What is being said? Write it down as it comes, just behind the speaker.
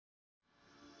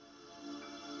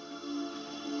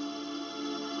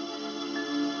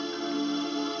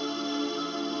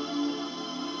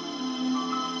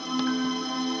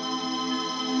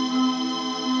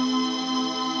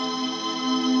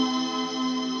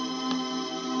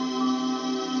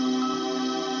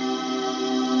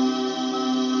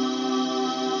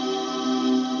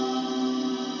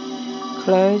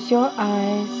Close your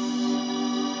eyes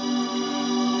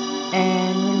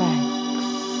and relax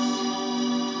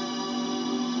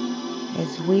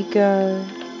as we go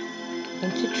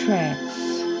into trance.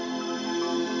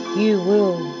 You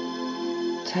will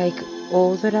take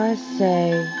all that I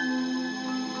say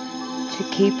to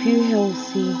keep you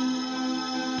healthy,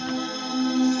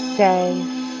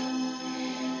 safe,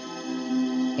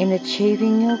 in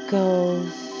achieving your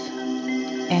goals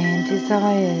and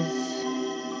desires.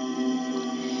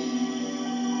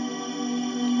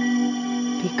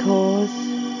 Because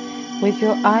with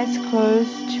your eyes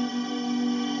closed,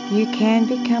 you can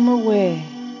become aware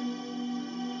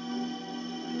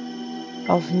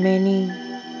of many,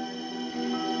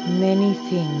 many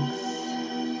things.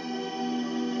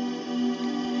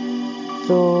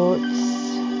 Thoughts,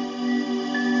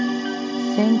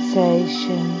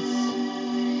 sensations,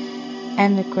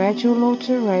 and the gradual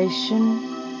alteration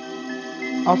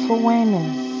of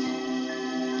awareness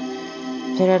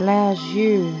that allows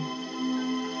you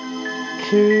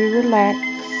to relax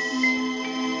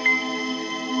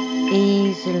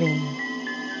easily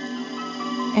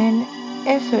and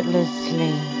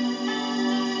effortlessly,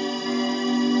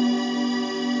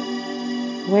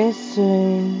 where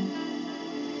soon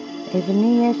even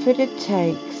the effort it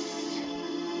takes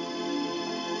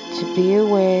to be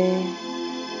aware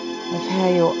of how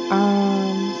your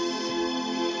arms,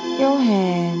 your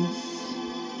hands,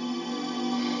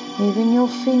 even your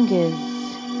fingers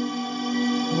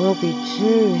will be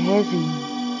too heavy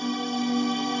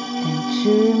and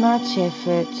too much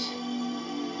effort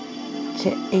to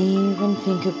even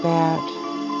think about,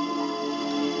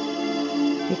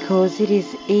 because it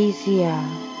is easier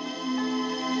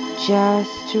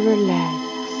just to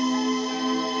relax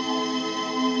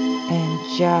and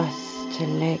just to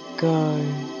let go.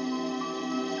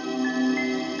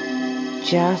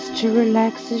 Just to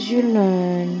relax as you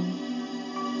learn,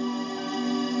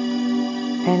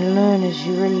 and learn as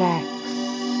you relax.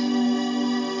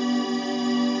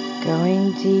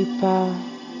 Going deeper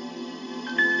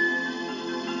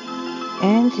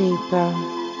and deeper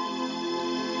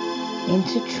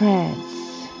into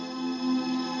trance.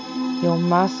 Your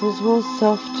muscles will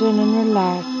soften and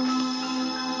relax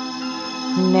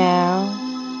now,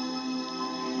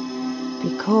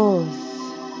 because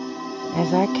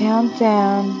as I count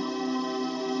down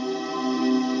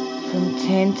from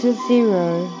 10 to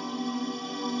 0,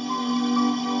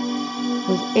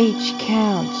 with each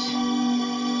count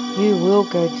you will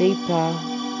go deeper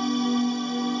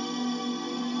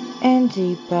and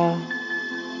deeper,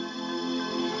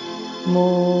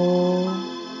 more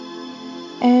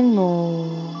and more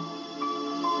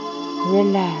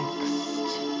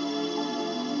relaxed,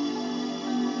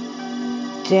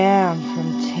 down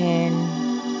from 10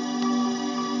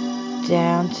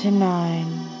 down to 9,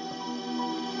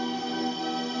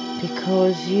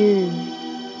 because you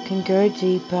can go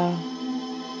deeper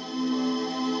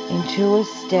into a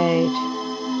state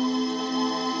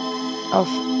of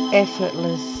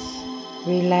effortless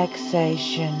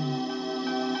relaxation,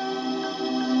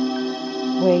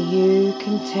 where you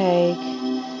can take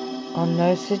on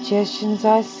those suggestions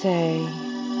I say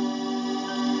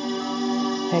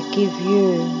that give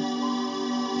you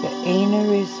the inner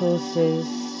resources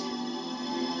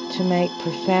to make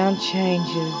profound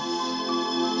changes,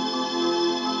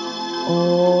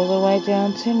 all the way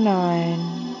down to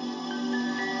 9,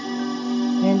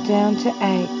 then down to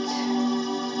 8.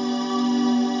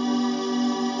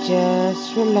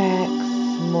 Just relax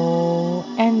more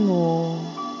and more,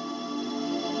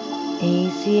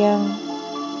 easier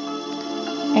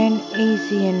and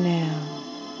easier now,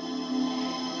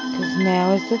 because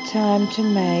now is the time to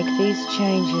make these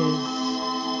changes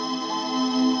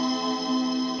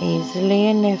easily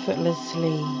and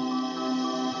effortlessly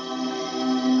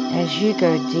as you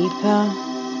go deeper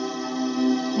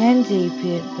and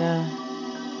deeper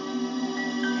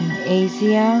and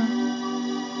easier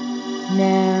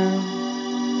now,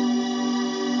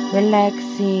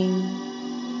 relaxing,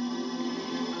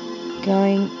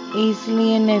 going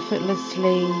easily and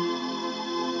effortlessly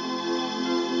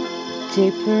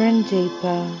deeper and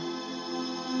deeper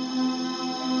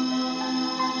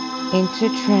into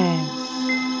trance,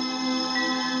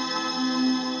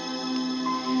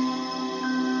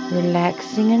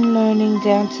 relaxing and learning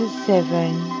down to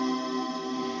 7.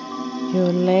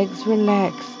 Your legs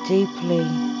relax deeply,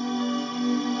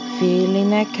 feeling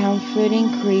that comfort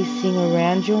increasing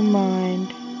around your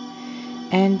mind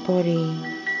and body.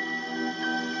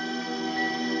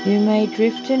 You may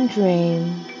drift and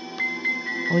dream,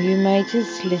 or you may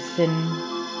just listen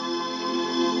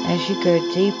as you go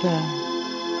deeper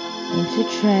into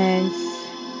trance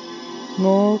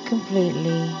more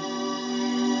completely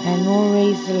and more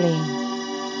easily.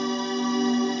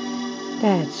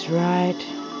 That's right.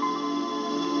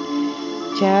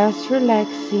 Just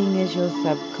relaxing as your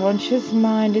subconscious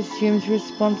mind assumes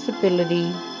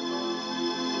responsibility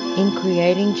in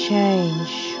creating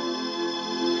change.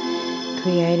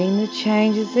 Creating the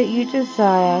changes that you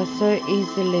desire so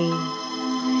easily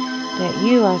that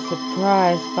you are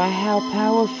surprised by how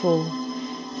powerful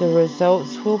the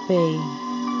results will be.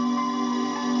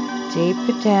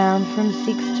 Deeper down from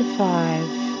 6 to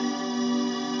 5.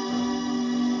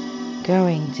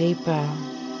 Going deeper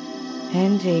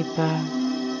and deeper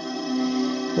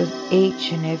with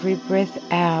each and every breath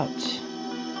out.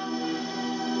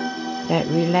 That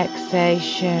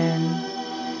relaxation,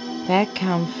 that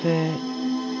comfort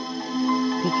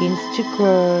begins to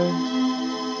grow.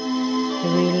 The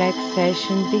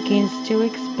relaxation begins to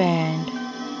expand,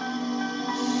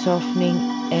 softening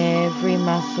every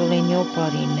muscle in your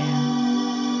body now.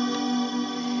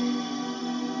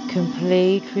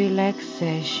 Complete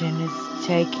relaxation is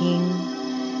taking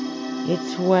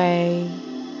its way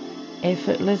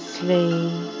effortlessly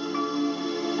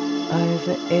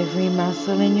over every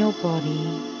muscle in your body,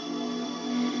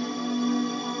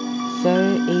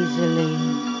 so easily,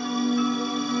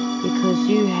 because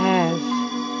you have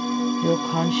your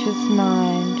conscious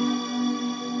mind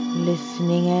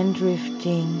listening and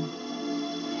drifting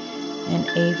and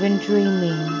even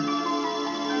dreaming,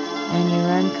 and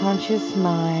your unconscious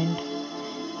mind,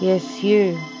 yes,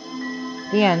 you,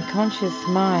 the unconscious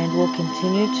mind, will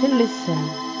continue to listen,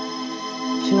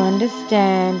 to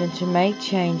understand and to make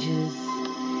changes,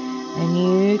 and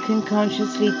you can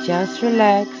consciously just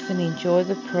relax and enjoy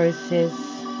the process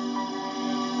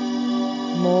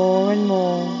more and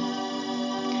more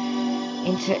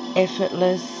into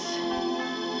effortless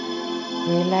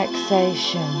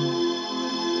relaxation,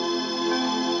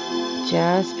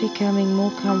 just becoming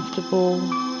more comfortable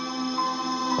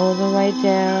all the way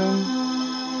down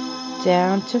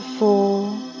to 4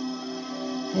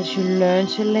 as you learn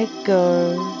to let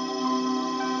go.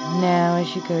 Now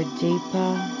as you go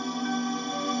deeper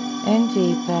and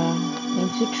deeper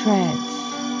into trance,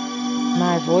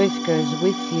 my voice goes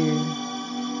with you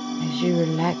as you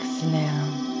relax now.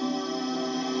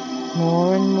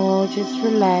 More and more just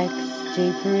relax,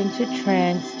 deeper into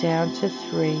trance, down to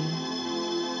 3.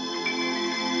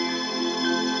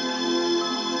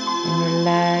 And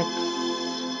relax,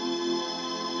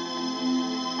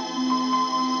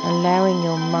 allowing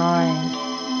your mind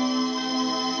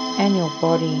and your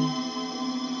body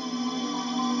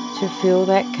to feel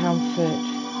that comfort,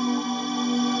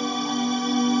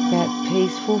 that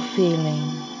peaceful feeling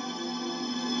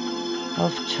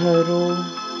of total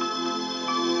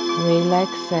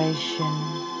relaxation.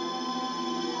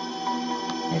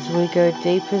 As we go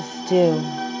deeper still,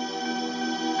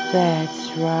 that's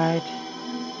right,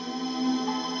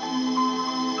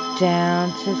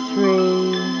 down to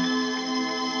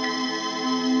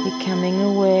 3, becoming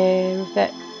aware of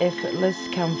that effortless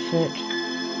comfort,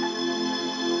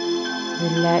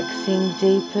 relaxing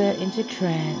deeper into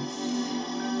trance.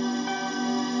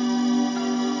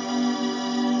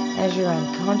 As your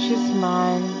unconscious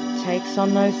mind takes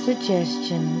on those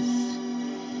suggestions,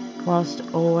 whilst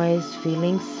always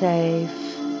feeling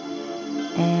safe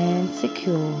and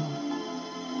secure.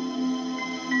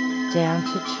 Down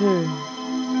to 2,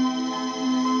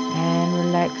 and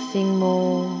relaxing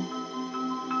more,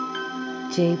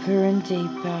 deeper and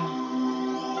deeper,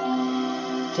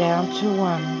 down to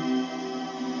 1,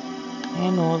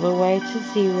 and all the way to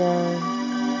 0.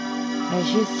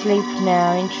 As you sleep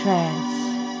now in trance,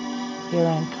 your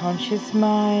unconscious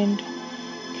mind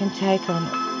can take on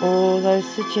all those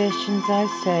suggestions I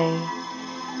say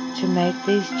to make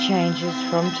these changes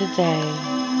from today,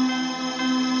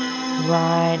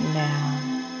 right now.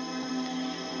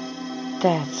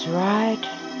 That's right.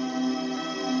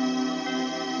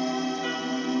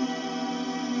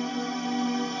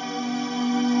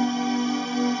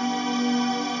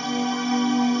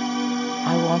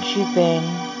 I want you, Ben,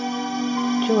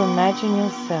 to imagine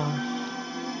yourself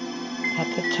at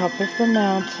the top of the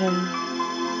mountain,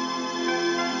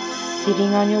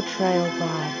 sitting on your trail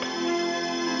bike.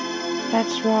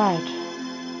 That's right.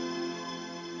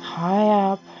 High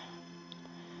up,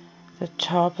 the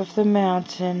top of the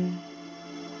mountain,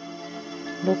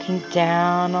 looking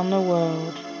down on the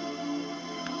world,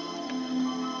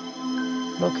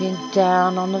 looking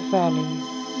down on the valleys,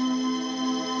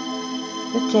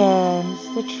 the dams,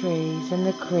 the trees and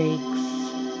the creeks,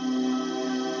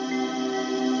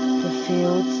 the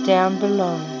fields down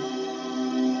below.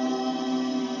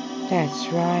 That's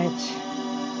right.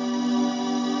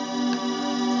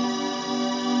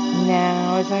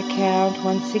 Now as I count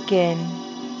once again,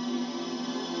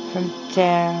 From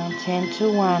down 10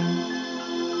 to 1,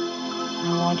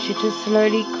 I want you to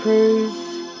slowly cruise,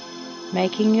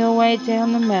 making your way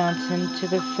down the mountain to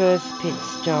the first pit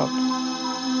stop.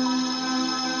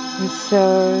 And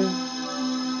so,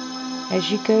 as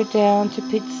you go down to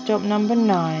pit stop number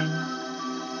 9,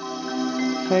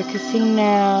 focusing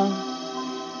now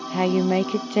how you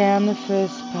make it down the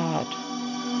first part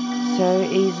so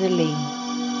easily.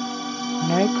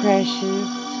 No crashes,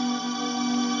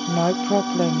 no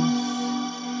problems.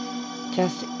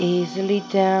 Just easily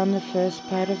down the first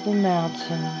part of the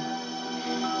mountain,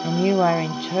 and you are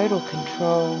in total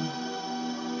control.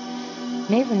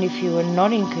 And even if you are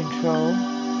not in control,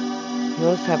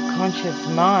 your subconscious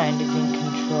mind is in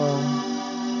control.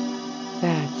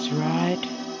 That's right.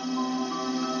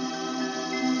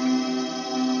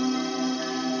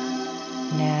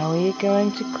 Now we are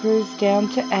going to cruise down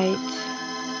to 8,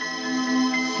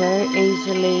 so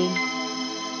easily,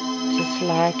 just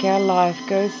like our life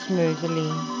goes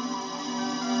smoothly,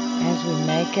 as we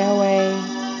make our way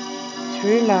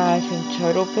through life in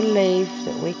total belief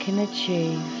that we can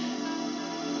achieve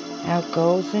our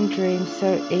goals and dreams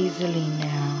so easily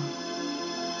now.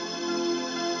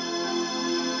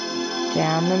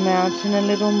 Down the mountain a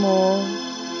little more,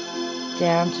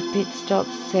 down to pit stop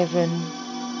 7,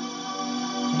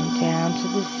 and down to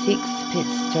the 6th pit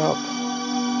stop.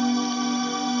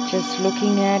 Just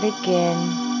looking out again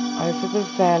over the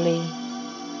valley,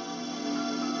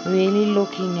 really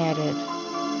looking at it,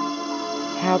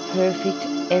 how perfect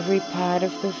every part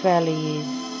of the valley is.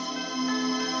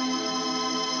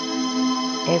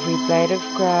 Every blade of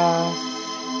grass,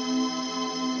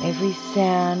 every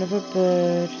sound of a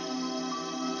bird,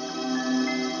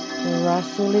 the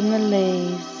rustle in the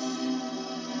leaves,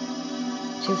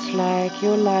 just like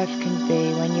your life can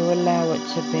be when you allow it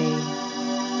to be.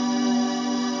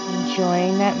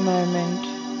 Enjoying that moment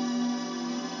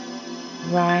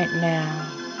right now.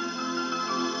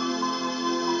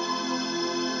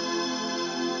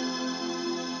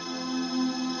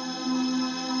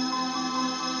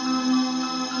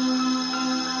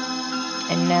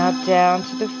 And now down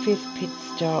to the 5th pit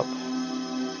stop,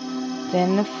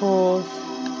 then the 4th,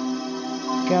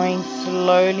 going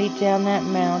slowly down that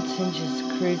mountain, just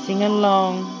cruising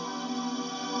along.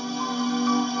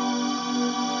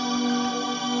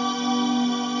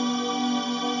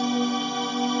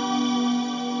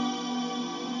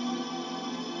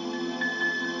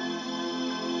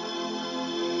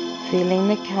 Feeling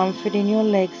the comfort in your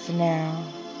legs now.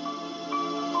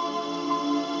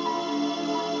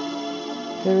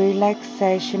 The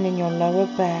relaxation in your lower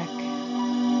back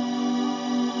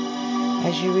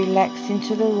as you relax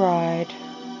into the ride,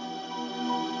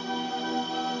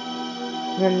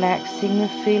 relaxing the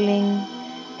feeling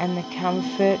and the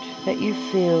comfort that you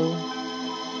feel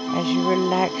as you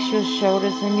relax your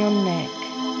shoulders and your neck.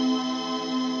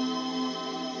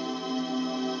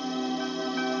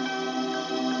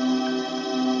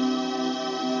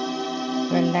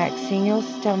 Relaxing your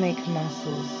stomach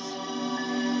muscles.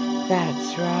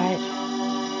 That's right.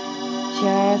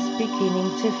 Just beginning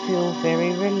to feel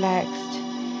very relaxed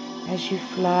as you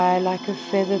fly like a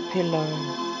feather pillow.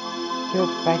 Your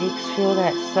buttocks feel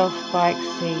that soft bike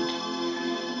seat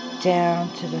down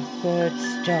to the 3rd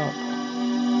stop.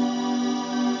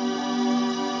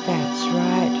 That's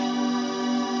right.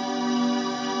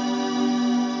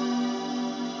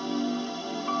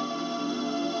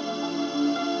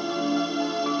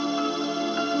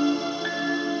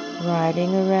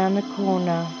 Riding around the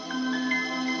corner,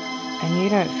 and you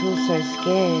don't feel so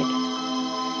scared.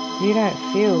 You don't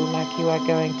feel like you are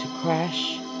going to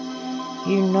crash.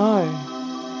 You know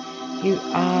you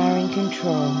are in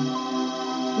control.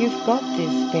 You've got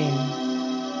this, Ben.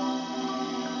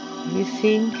 You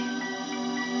think,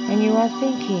 and you are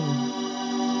thinking,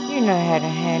 you know how to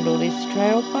handle this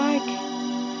trail bike.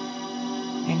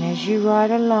 And as you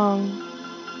ride along,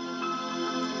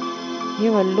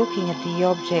 you are looking at the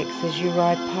objects as you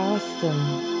ride past them.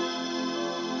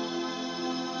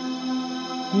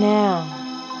 Now,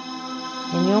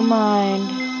 in your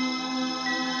mind,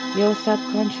 your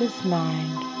subconscious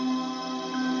mind,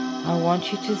 I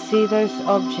want you to see those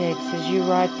objects as you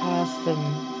ride past them.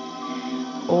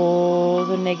 All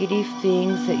the negative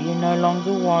things that you no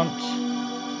longer want.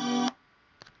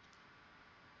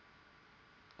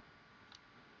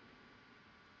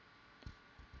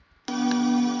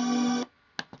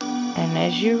 And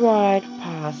as you ride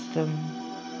past them,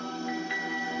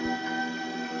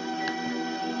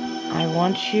 I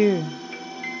want you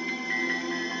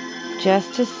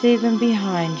just to see them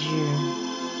behind you.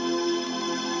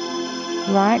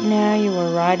 Right now you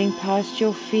are riding past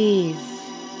your fears.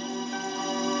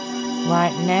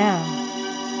 Right now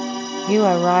You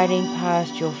are riding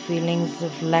past your feelings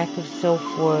of lack of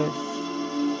self-worth.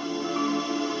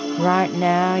 Right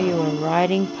now you are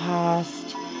riding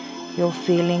past your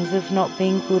feelings of not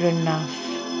being good enough.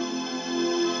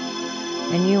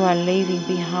 And you are leaving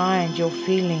behind your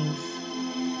feelings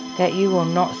that you will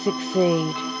not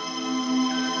succeed.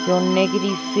 Your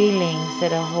negative feelings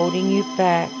that are holding you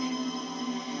back.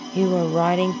 You are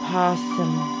riding past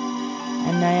them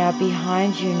and they are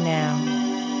behind you now.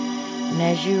 And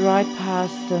as you ride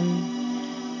past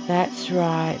them, that's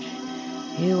right,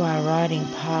 you are riding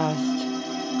past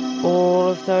all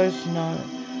of those no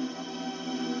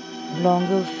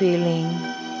longer feeling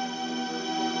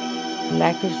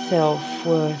lack of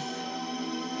self-worth.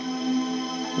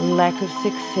 Lack of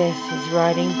success is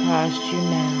riding past you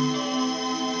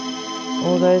now.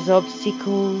 All those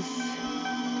obstacles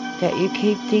that you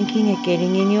keep thinking are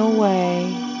getting in your way,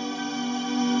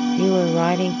 you are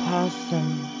riding past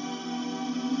them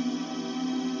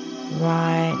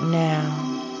right now.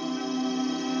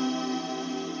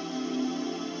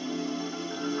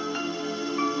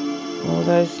 All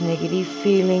those negative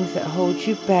feelings that hold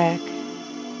you back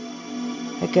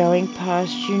are going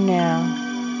past you now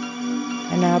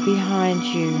and are behind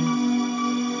you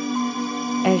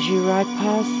as you ride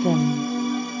past them.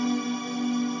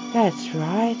 That's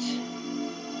right.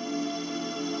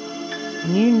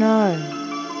 And you know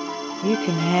you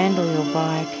can handle your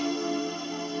bike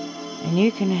and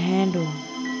you can handle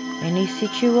any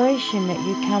situation that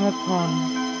you come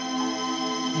upon.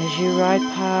 As you ride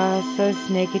past those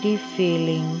negative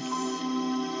feelings,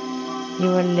 you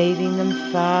are leaving them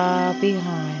far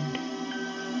behind.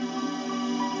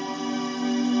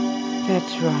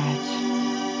 That's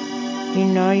right. You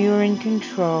know you're in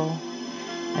control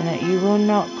and that you will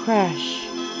not crash.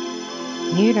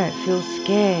 And you don't feel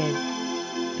scared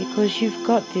because you've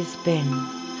got this, Ben.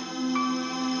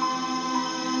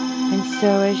 And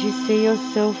so as you see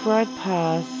yourself ride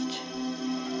past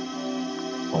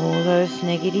all those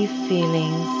negative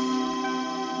feelings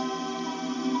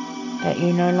that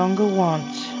you no longer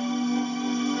want,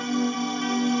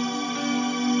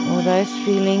 all those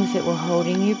feelings that were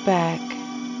holding you back,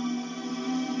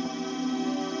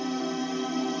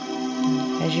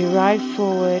 as you ride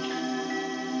forward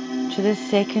to the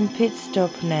second pit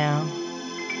stop now,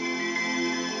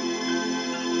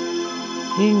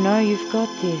 you know you've got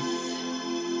this.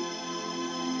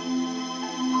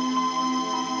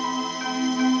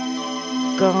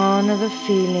 Gone are the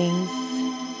feelings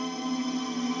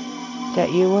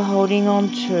that you were holding on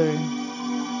to.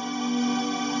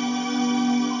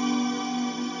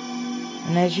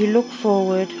 And as you look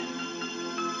forward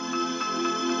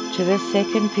to the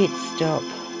second pit stop,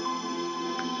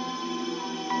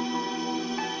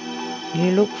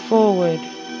 you look forward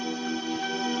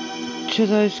to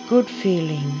those good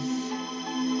feelings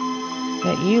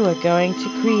that you are going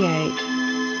to create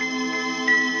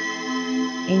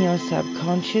in your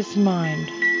subconscious mind.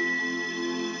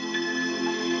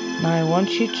 And I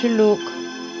want you to look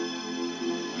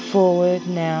forward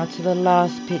now to the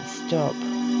last pit stop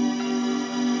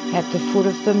at the foot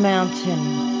of the mountain.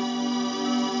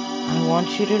 I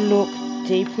want you to look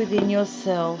deep within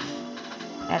yourself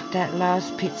at that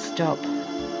last pit stop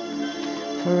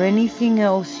for anything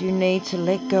else you need to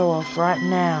let go of right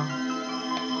now.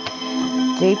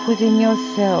 Deep within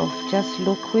yourself, just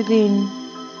look within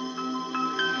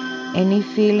any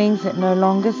feelings that no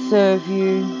longer serve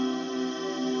you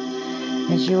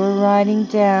as you are riding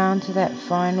down to that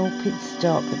final pit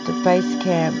stop at the base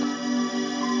camp.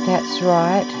 That's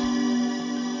right.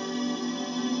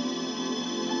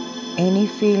 Any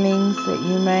feelings that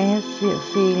you may have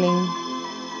feeling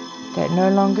that no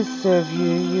longer serve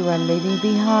you, you are leaving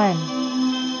behind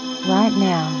right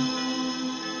now.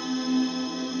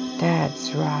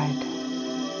 That's right.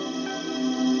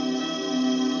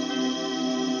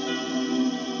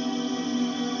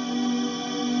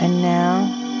 And now,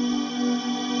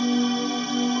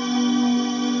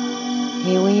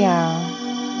 here we are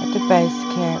at the base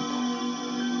camp,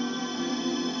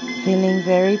 feeling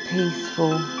very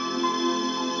peaceful.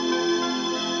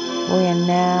 We are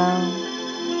now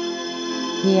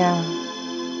here,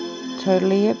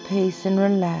 totally at peace and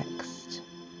relaxed.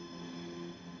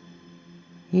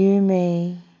 You,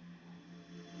 me,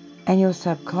 and your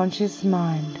subconscious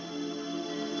mind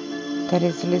that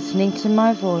is listening to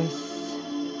my voice.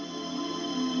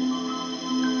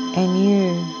 And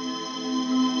you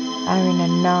are in a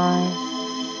nice,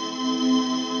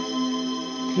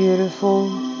 beautiful,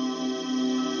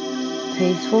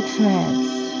 peaceful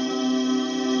trance,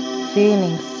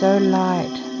 feeling so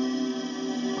light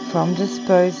from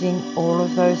disposing all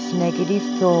of those negative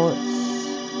thoughts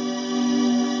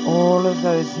all of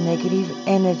those negative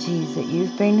energies that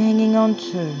you've been hanging on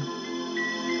to,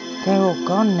 they're all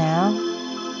gone now.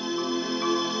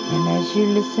 And as you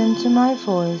listen to my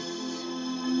voice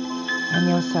and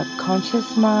your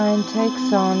subconscious mind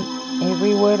takes on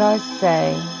every word I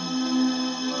say,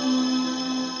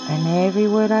 and every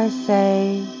word I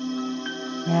say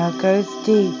now goes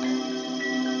deep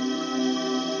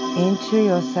into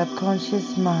your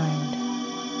subconscious mind.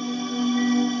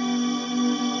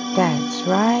 That's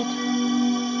right.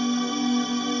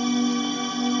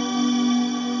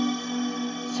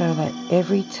 So that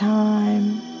every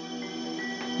time,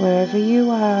 wherever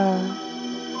you are,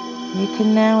 you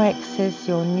can now access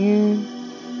your new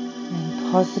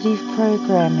and positive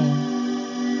programming.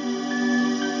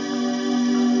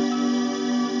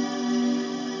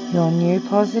 Your new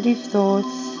positive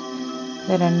thoughts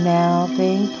that are now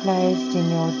being placed in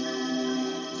your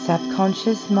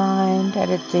subconscious mind at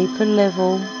a deeper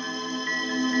level,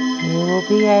 you will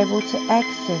be able to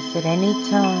access at any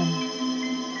time.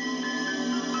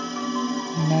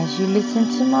 And as you listen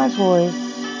to my voice,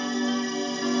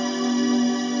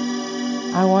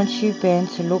 I want you, Ben,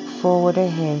 to look forward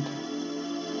ahead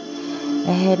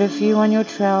of you on your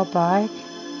trail bike.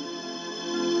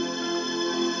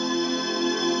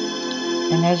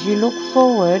 And as you look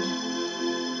forward,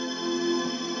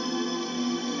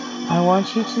 I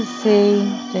want you to see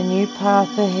the new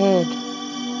path ahead.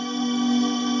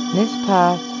 This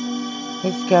path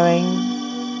is going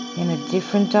in a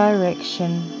different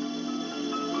direction,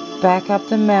 back up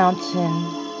the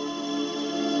mountain,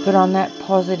 but on that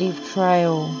positive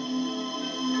trail.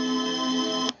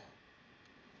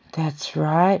 That's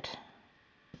right.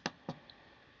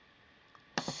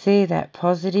 See that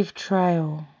positive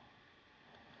trail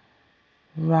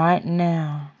right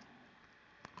now.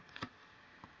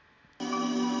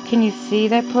 Can you see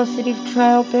that positive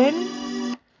trail, Ben?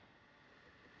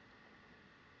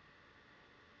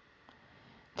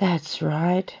 That's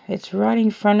right. It's right in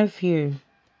front of you.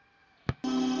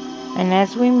 And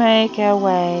as we make our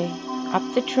way up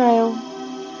the trail,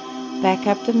 back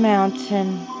up the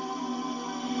mountain,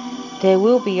 there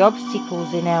will be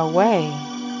obstacles in our way,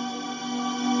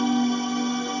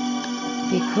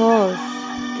 because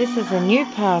this is a new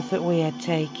path that we are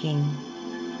taking,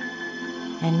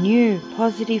 a new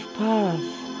positive path.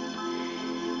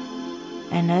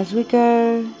 And as we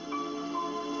go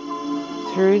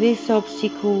through these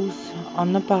obstacles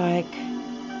on the bike,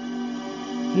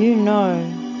 you know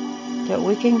that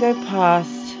we can go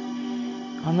past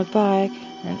on the bike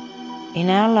and in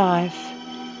our life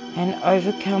and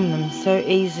overcome them so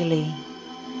easily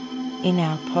in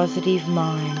our positive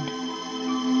mind.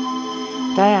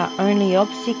 They are only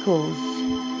obstacles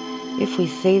if we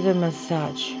see them as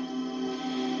such.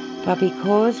 But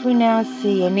because we now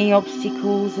see any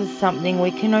obstacles as something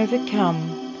we can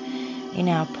overcome in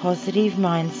our positive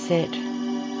mindset,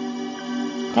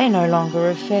 they no longer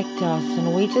affect us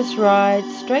and we just ride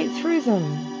straight through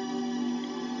them.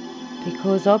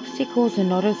 Because obstacles are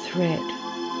not a threat.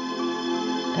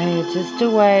 They are just a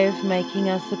way of making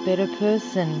us a better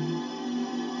person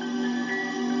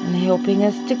and helping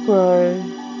us to grow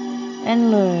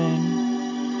and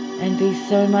learn and be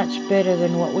so much better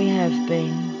than what we have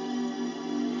been.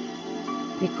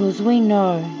 Because we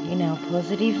know in our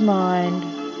positive mind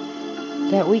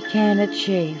that we can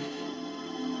achieve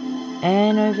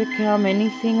and overcome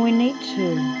anything we need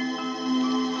to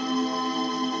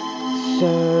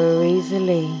so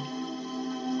easily.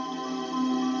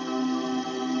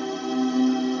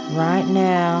 Right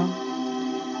now,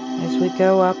 as we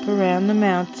go up around the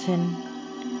mountain,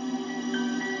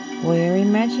 we're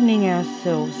imagining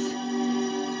ourselves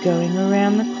going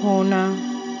around the corner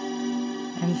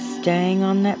and staying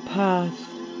on that path.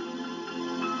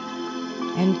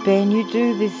 And Ben, you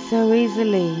do this so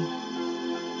easily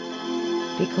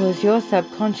because your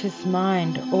subconscious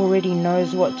mind already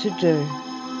knows what to do.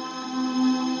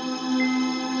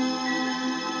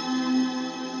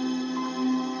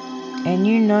 And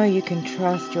you know you can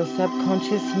trust your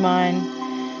subconscious mind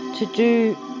to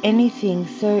do anything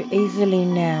so easily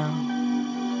now.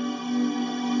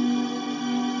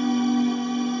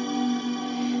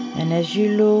 And as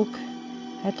you look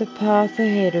at the path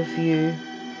ahead of you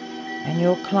and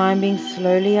you're climbing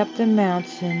slowly up the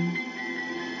mountain,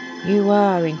 you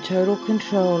are in total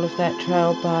control of that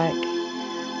trail bike,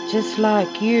 just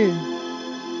like you,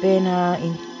 Ben, are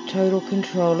in total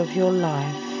control of your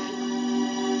life.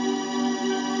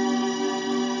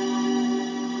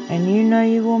 And you know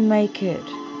you will make it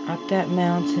up that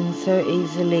mountain so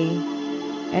easily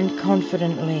and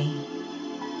confidently.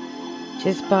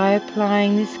 Just by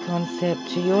applying this concept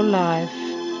to your life,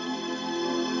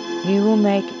 you will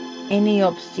make any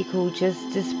obstacle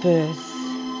just disperse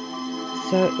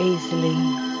so easily.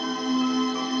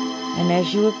 And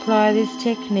as you apply this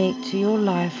technique to your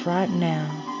life right now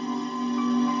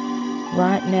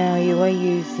you are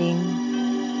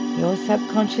using your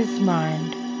subconscious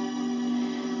mind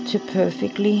to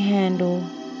perfectly handle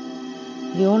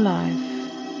your life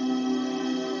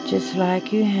just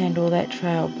like you handle that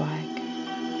trail bike.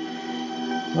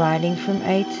 Riding from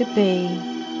A to B,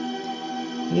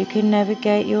 you can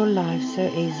navigate your life so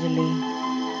easily,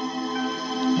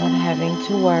 not having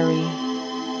to worry,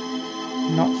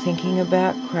 not thinking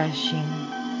about crashing,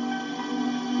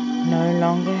 no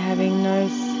longer having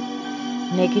those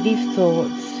negative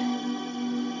thoughts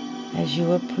as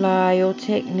you apply your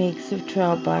techniques of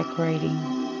trail bike riding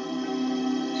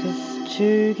just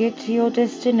to get to your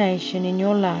destination in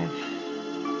your life.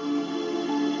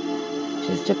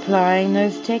 Just applying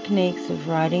those techniques of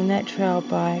riding that trail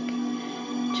bike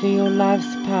to your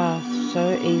life's path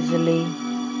so easily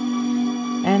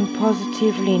and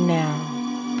positively now.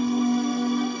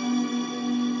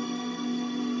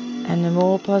 And the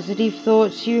more positive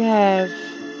thoughts you have,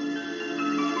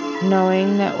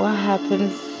 knowing that what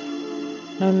happens,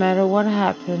 no matter what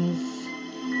happens,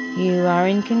 you are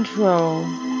in control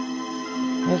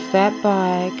of that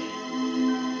bike,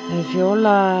 of your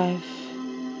life.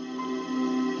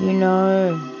 You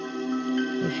know,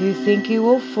 if you think you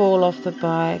will fall off the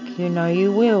bike, you know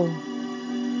you will.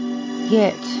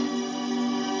 Yet,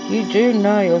 you do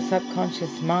know your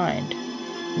subconscious mind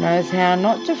knows how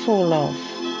not to fall off.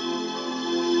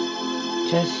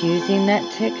 Just using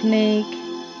that technique,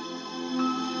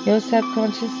 your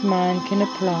subconscious mind can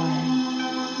apply.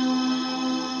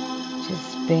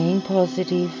 Just being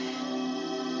positive,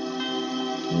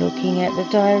 looking at the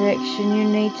direction you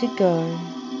need to go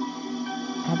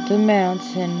up the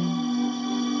mountain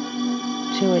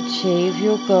to achieve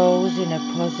your goals in a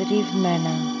positive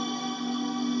manner.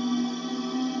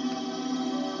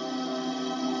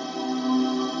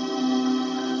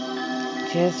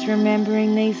 Just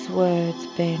remembering these words,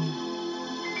 Ben.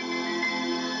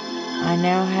 I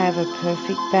now have a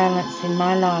perfect balance in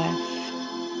my life.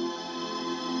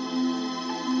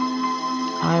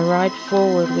 I ride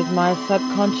forward with my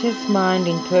subconscious mind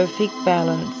in perfect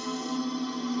balance,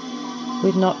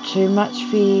 with not too much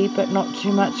fear but not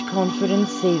too much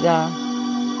confidence either.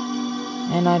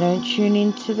 And I don't tune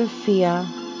into the fear,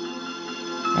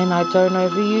 and I don't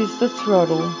overuse the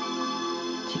throttle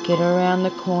to get around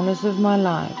the corners of my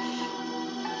life.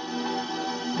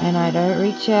 And I don't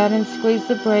reach out and squeeze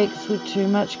the brakes with too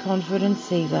much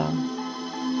confidence either.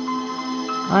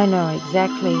 I know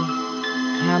exactly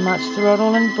how much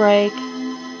throttle and brake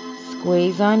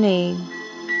squeeze I need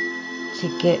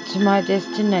to get to my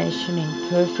destination in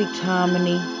perfect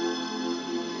harmony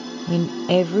in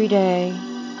every day,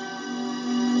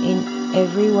 in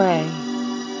every way.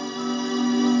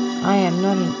 I am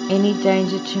not in any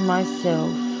danger to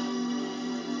myself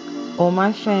or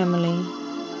my family,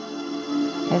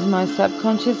 as my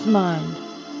subconscious mind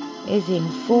is in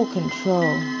full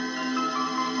control,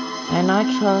 and I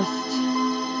trust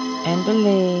and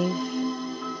believe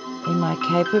in my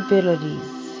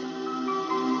capabilities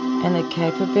and the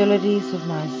capabilities of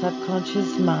my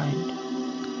subconscious mind.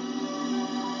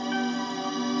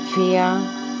 Fear,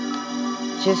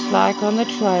 just like on the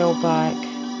trail bike,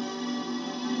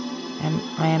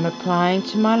 I am applying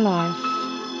to my life,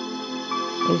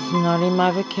 is not in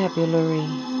my vocabulary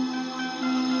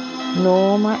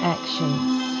nor my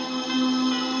actions.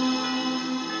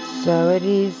 So it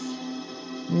is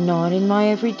not in my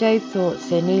everyday thoughts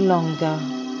any longer.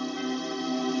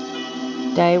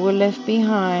 They were left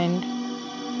behind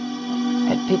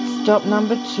at pit stop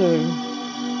number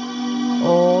 2,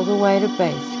 all the way to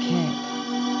base camp.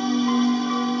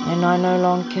 And I no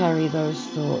longer carry those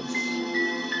thoughts.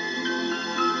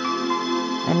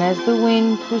 And as the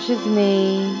wind pushes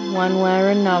me one way or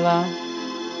another,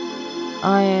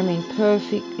 I am in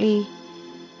perfectly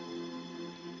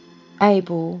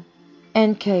able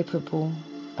and capable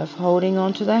of holding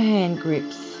onto the hand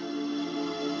grips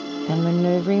and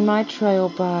maneuvering my trail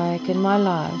bike and my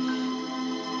life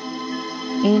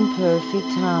in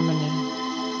perfect harmony.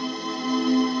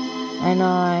 And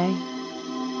I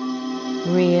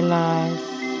realize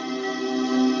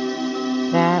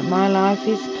that my life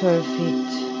is perfect.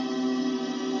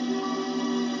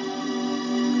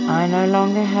 I no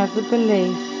longer have the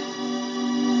belief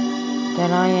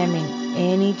that I am in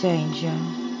any danger.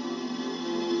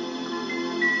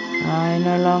 I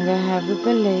no longer have the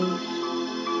belief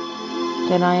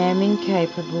that I am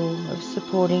incapable of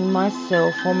supporting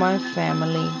myself or my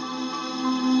family.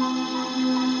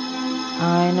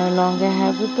 I no longer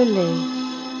have the belief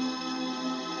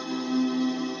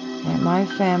that my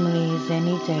family is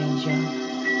any danger,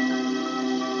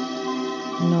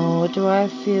 nor do I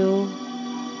feel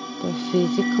the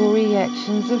physical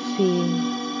reactions of fear,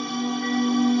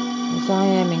 as I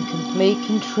am in complete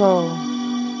control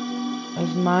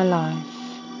of my life,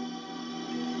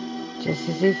 just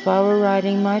as if I were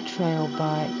riding my trail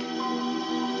bike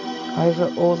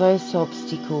over all those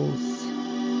obstacles.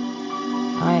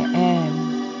 I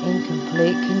am in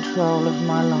complete control of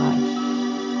my life,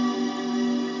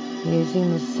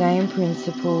 using the same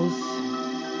principles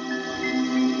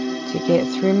to get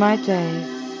through my days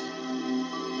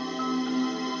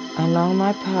along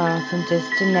my path and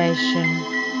destination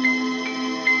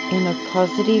in a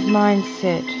positive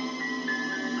mindset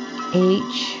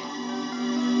each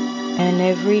and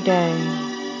every day.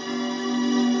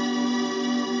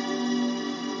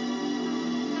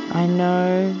 I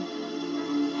know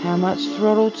how much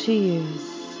throttle to use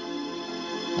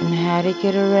and how to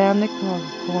get around the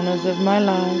corners of my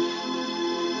life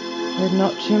with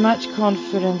not too much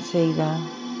confidence either.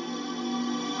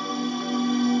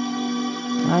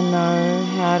 I know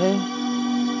how to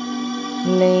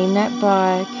lean that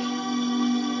bike,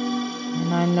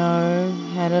 and I know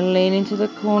how to lean into the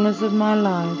corners of my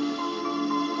life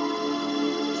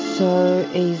so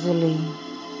easily,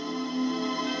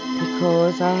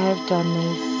 because I have done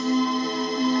this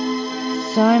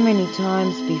so many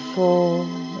times before.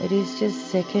 It is just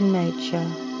second nature,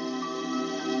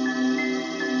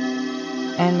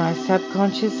 and my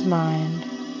subconscious mind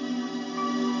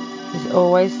is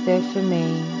always there for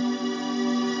me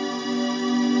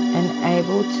and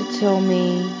able to tell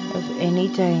me of any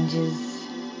dangers,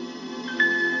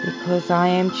 because I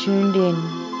am tuned in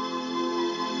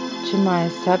to my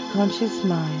subconscious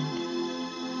mind.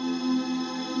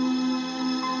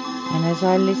 And as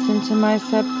I listen to my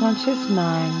subconscious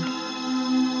mind,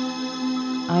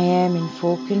 I am in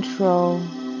full control,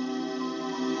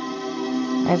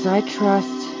 as I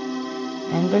trust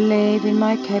and believe in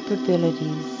my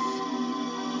capabilities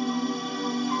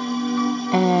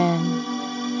and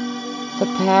the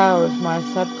power of my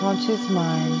subconscious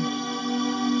mind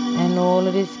and all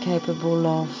it is capable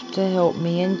of to help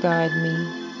me and guide me,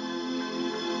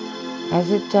 as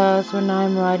it does when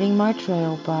I'm riding my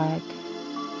trail bike,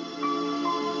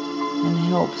 and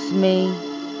helps me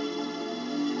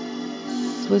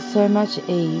with so much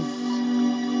ease.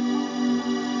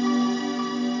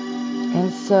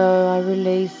 And so I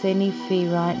release any fear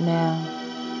right now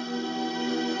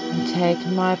and take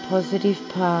my positive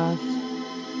path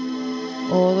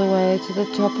all the way to the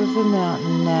top of the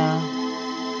mountain now.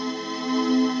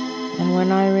 And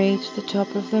when I reach the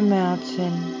top of the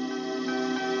mountain,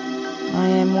 I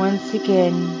am once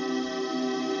again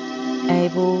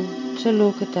able to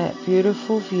look at that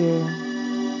beautiful view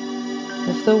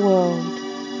of the world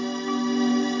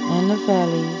and the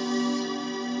valleys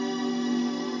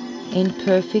in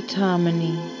perfect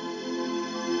harmony.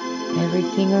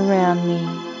 Everything around me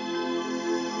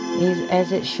is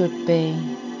as it should be,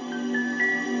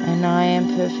 and I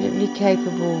am perfectly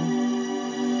capable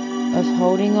of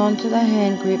holding on to the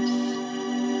hand grips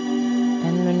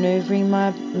and maneuvering my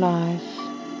life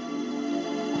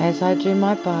as I do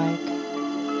my bike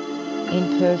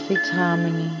in perfect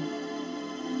harmony.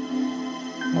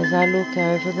 As I look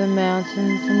over the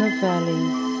mountains and the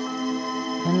valleys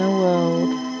and the world,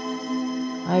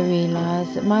 I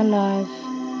realize that my life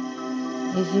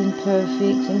is in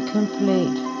perfect and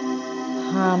complete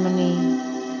harmony,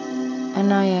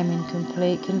 and I am in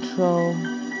complete control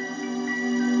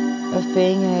of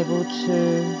being able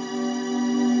to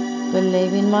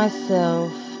believe in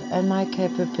myself and my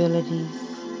capabilities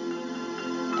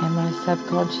and my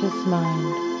subconscious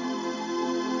mind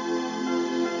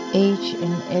each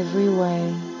and every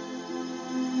way,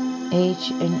 each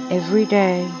and every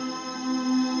day.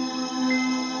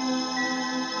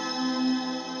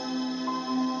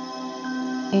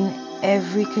 In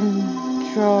every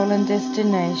control and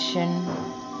destination,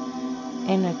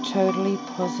 in a totally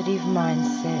positive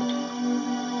mindset.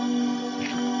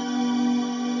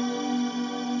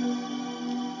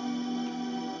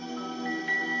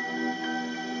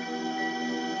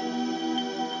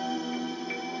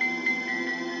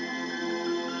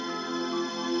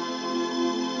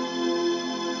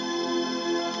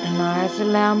 And I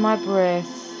allow my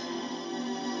breath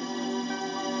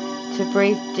to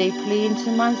breathe deeply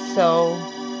into my soul,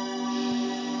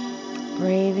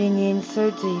 breathing in so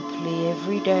deeply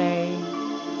every day.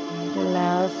 It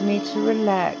allows me to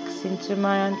relax into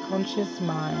my unconscious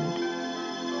mind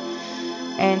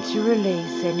and to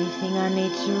release anything I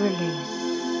need to release,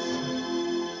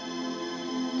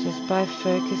 just by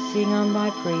focusing on my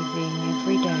breathing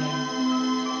every day.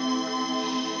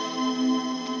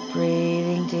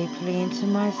 Breathing deeply into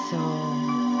my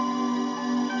soul.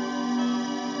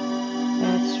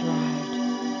 That's right.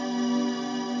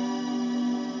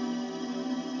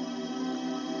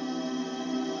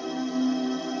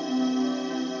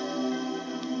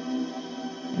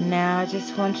 And now I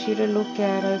just want you to look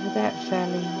out over that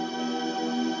valley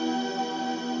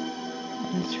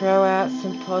and throw out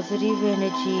some positive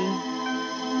energy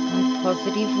and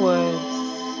positive words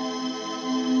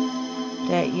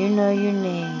that you know you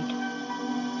need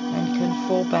and can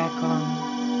fall back on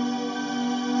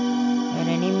at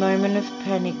any moment of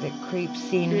panic that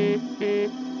creeps in.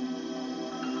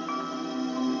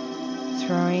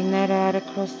 Throwing that out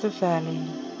across the valley.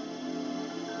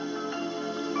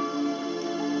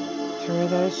 Throw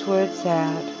those words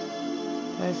out,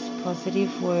 those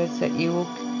positive words that you will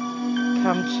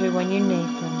come to when you need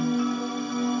them.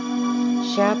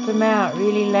 Shout them out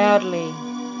really loudly.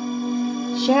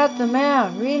 Shout them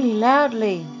out really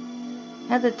loudly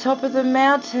at the top of the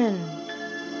mountain.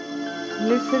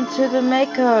 Listen to them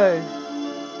echo.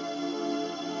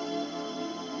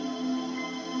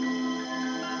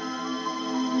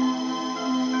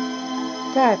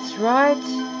 That's right.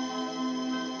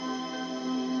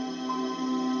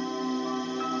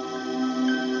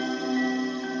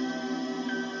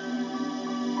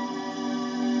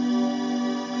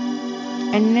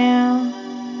 And now,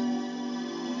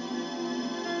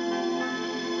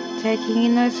 taking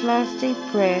in those last deep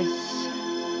breaths,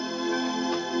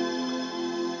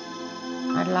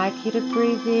 I'd like you to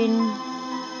breathe in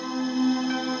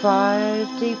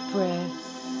 5 deep breaths.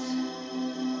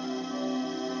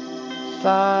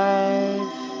 5.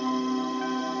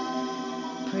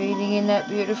 Breathing in that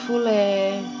beautiful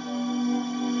air.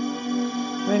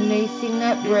 Releasing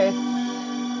that breath.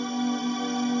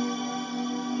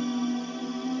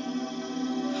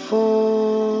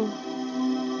 4.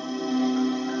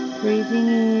 Breathing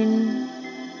in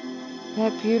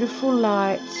that beautiful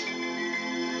light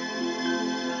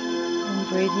and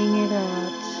breathing it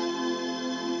out.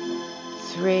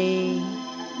 3.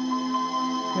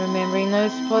 Remembering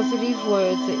those positive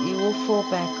words that you will fall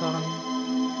back on.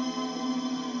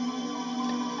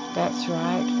 That's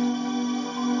right.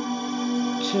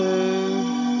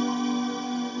 2.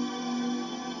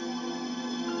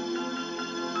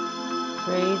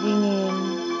 Breathing in.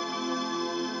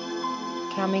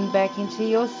 Coming back into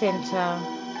your center.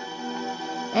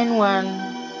 And 1.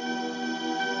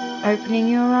 Opening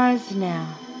your eyes now.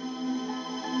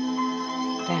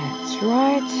 That's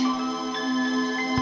right.